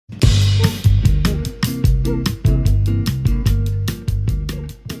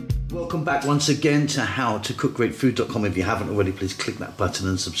back once again to howtocookgreatfood.com. If you haven't already, please click that button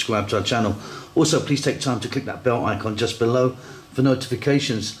and subscribe to our channel. Also, please take time to click that bell icon just below for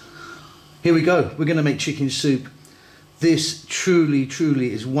notifications. Here we go. We're going to make chicken soup. This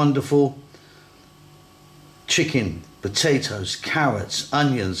truly is wonderful. Chicken, potatoes, carrots,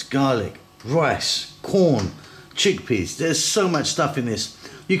 onions, garlic, rice, corn, chickpeas. There's so much stuff in this.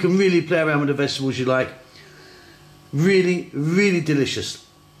 You can really play around with the vegetables you like. Really delicious.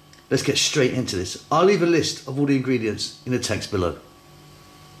 Let's get straight into this. I'll leave a list of all the ingredients in the text below.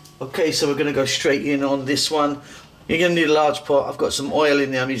 Okay, so we're going to go straight in on this one. You're going to need a large pot. I've got some oil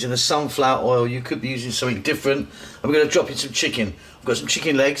in there. I'm using a sunflower oil. You could be using something different. And we're going to drop in some chicken. I've got some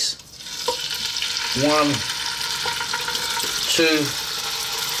chicken legs. 1, 2,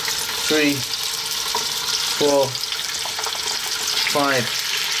 3, 4, 5,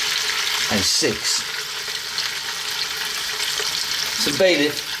 and 6. Some bay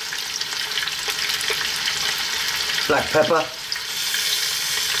leaf, black pepper,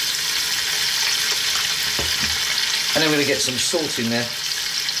 and then we're going to get some salt in there.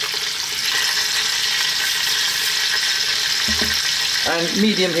 And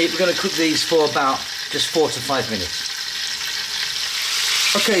medium heat, we're going to cook these for about just 4 to 5 minutes.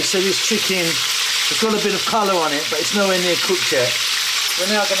 Okay, so this chicken, it's got a bit of colour on it, but it's nowhere near cooked yet.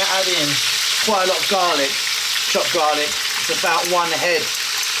 We're now going to add in quite a lot of garlic, chopped garlic. It's about 1 head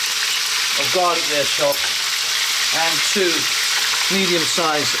of garlic there chopped, and 2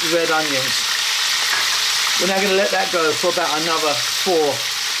 medium-sized red onions. We're now going to let that go for about another 4 to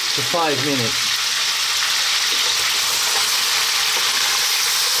 5 minutes.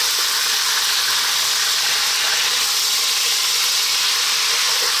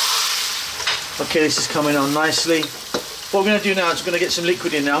 Okay, this is coming on nicely. What we're going to do now is we're going to get some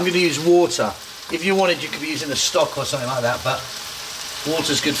liquid in there. I'm going to use water. If you wanted, you could be using a stock or something like that, but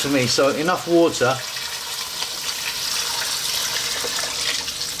water's good for me. So enough water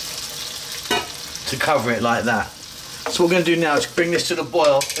to cover it like that. So what we're going to do now is bring this to the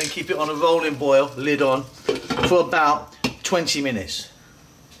boil, then keep it on a rolling boil, lid on, for about 20 minutes.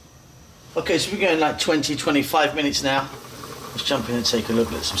 Okay, so we're going like 20-25 minutes now. Let's jump in and take a look.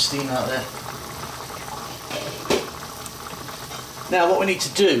 Let some steam out there. Now what we need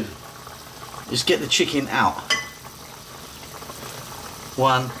to do is get the chicken out.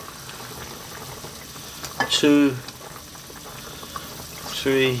 1, 2,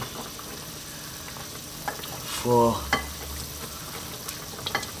 3, 4,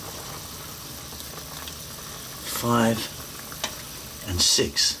 5, and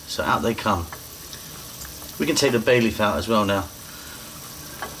 6. So out they come. We can take the bay leaf out as well now.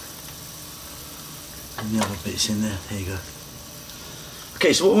 And the other bits in there. There you go.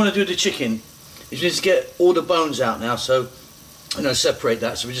 Okay, so what we want to do with the chicken is we need to get all the bones out now, so separate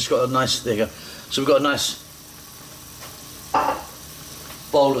that. So we just got a nice, there you go. So we've got a nice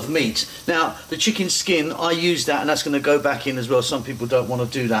bowl of meat. Now the chicken skin, I use that, and that's going to go back in as well. Some people don't want to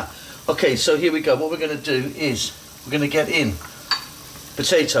do that. Okay, so here we go. What we're going to do is we're going to get in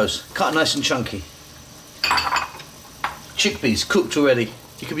potatoes, cut nice and chunky. Chickpeas, cooked already.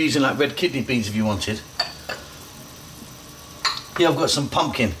 You could be using like red kidney beans if you wanted. Here I've got some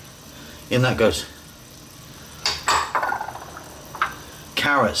pumpkin. In that goes.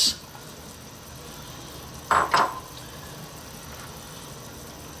 Carrots.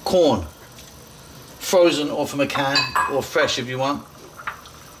 Corn. Frozen or from a can, or fresh if you want.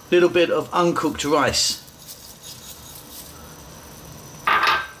 Little bit of uncooked rice.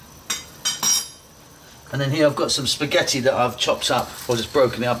 And then here I've got some spaghetti that I've chopped up, or just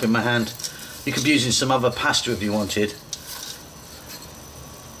broken it up in my hand. You could be using some other pasta if you wanted.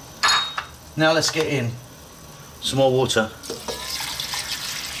 Now let's get in some more water.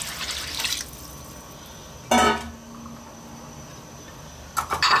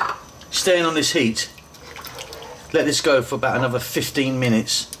 Staying on this heat, let this go for about another 15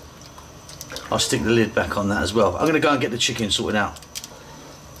 minutes. I'll stick the lid back on that as well. I'm going to go and get the chicken sorted out.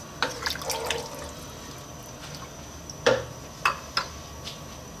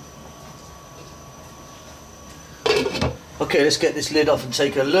 Okay, let's get this lid off and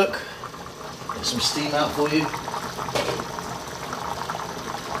take a look. Get some steam out for you.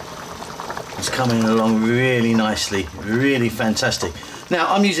 It's coming along really nicely, really fantastic.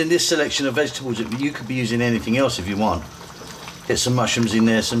 Now I'm using this selection of vegetables, but you could be using anything else if you want. Get some mushrooms in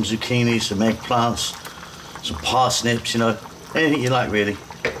there, some zucchini, some eggplants, some parsnips, anything you like really.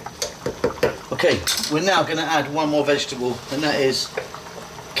 Okay, we're now going to add one more vegetable, and that is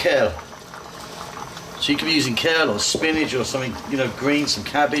kale. So you could be using kale or spinach or something, green, some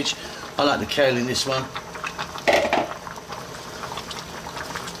cabbage. I like the kale in this one.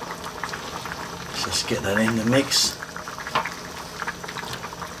 get that in the mix.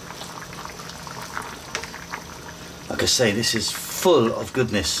 Like I say, this is full of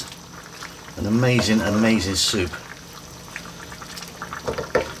goodness. An amazing, amazing soup.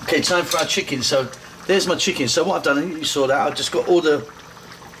 Okay, time for our chicken. So there's my chicken. So what I've done, you saw that, I've just got all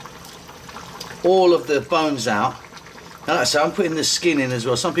of the bones out. And like I say, I'm putting the skin in as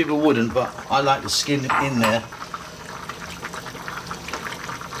well. Some people wouldn't, but I like the skin in there.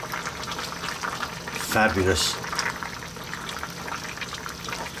 Fabulous.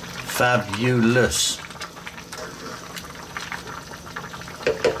 Fabulous.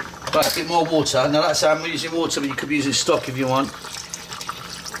 Right, a bit more water. Now that's how I'm using water, but you could be using stock if you want.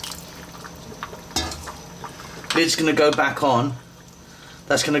 Lid's going to go back on.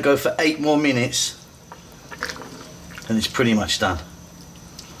 That's going to go for 8 more minutes. And it's pretty much done.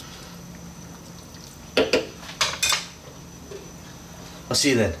 I'll see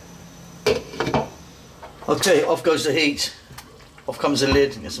you then. Okay, off goes the heat. Off comes the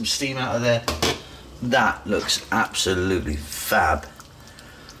lid. Get some steam out of there. That looks absolutely fab.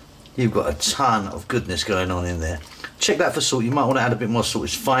 You've got a ton of goodness going on in there. Check that for salt. You might want to add a bit more salt.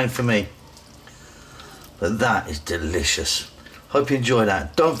 It's fine for me. But that is delicious. Hope you enjoy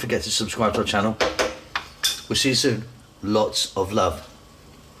that. Don't forget to subscribe to our channel. We'll see you soon. Lots of love.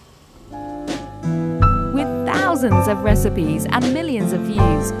 With thousands of recipes and millions of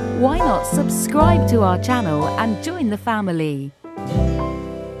views, why not subscribe to our channel and join the family?